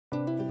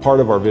Part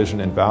of our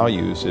vision and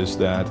values is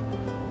that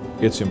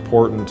it's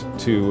important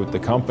to the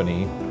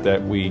company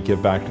that we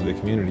give back to the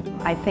community.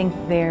 I think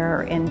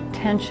their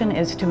intention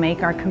is to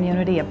make our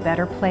community a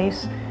better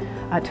place,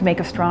 to make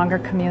a stronger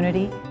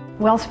community.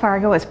 Wells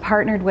Fargo has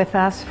partnered with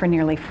us for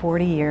nearly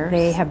 40 years.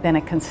 They have been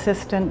a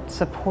consistent,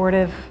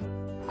 supportive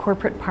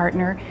corporate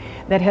partner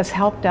that has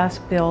helped us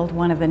build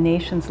one of the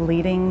nation's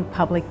leading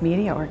public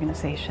media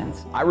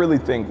organizations. I really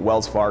think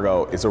Wells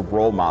Fargo is a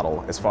role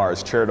model as far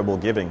as charitable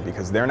giving,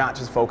 because they're not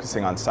just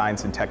focusing on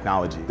science and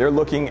technology. They're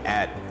looking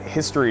at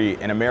history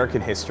and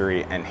American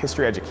history and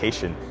history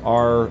education.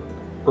 Our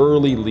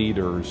early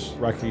leaders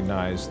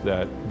recognized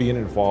that being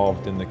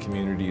involved in the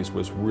communities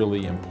was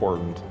really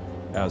important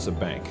as a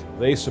bank.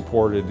 They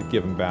supported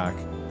giving back,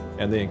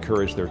 and they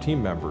encourage their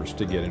team members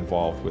to get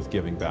involved with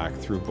giving back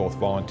through both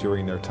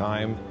volunteering their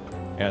time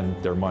and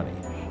their money.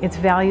 It's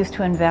values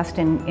to invest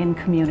in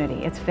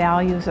community. It's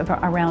values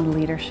around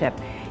leadership.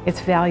 It's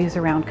values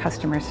around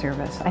customer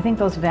service. I think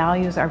those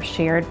values are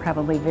shared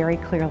probably very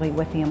clearly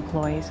with the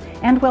employees.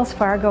 And Wells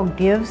Fargo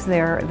gives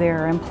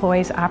their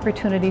employees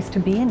opportunities to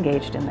be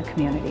engaged in the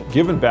community.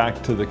 Giving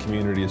back to the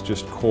community is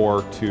just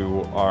core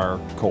to our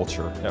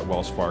culture at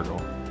Wells Fargo.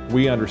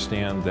 We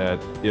understand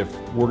that if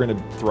we're going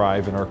to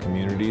thrive in our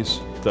communities,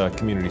 the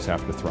communities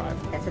have to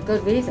thrive. That's a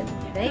good reason.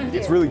 Thank you.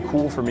 It's really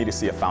cool for me to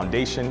see a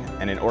foundation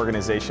and an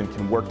organization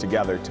can work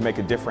together to make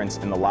a difference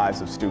in the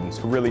lives of students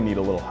who really need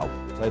a little help.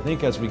 I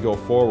think as we go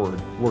forward,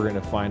 we're going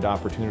to find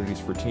opportunities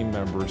for team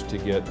members to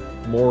get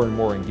more and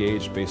more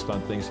engaged based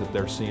on things that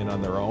they're seeing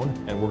on their own,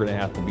 and we're going to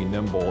have to be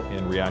nimble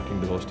in reacting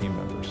to those team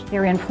members.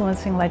 They're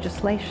influencing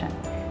legislation.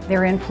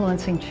 They're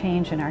influencing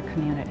change in our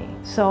community.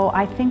 So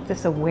I think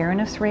this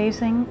awareness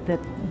raising, that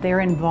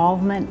their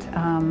involvement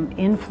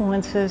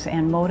influences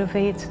and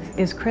motivates,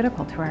 is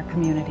critical to our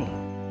community.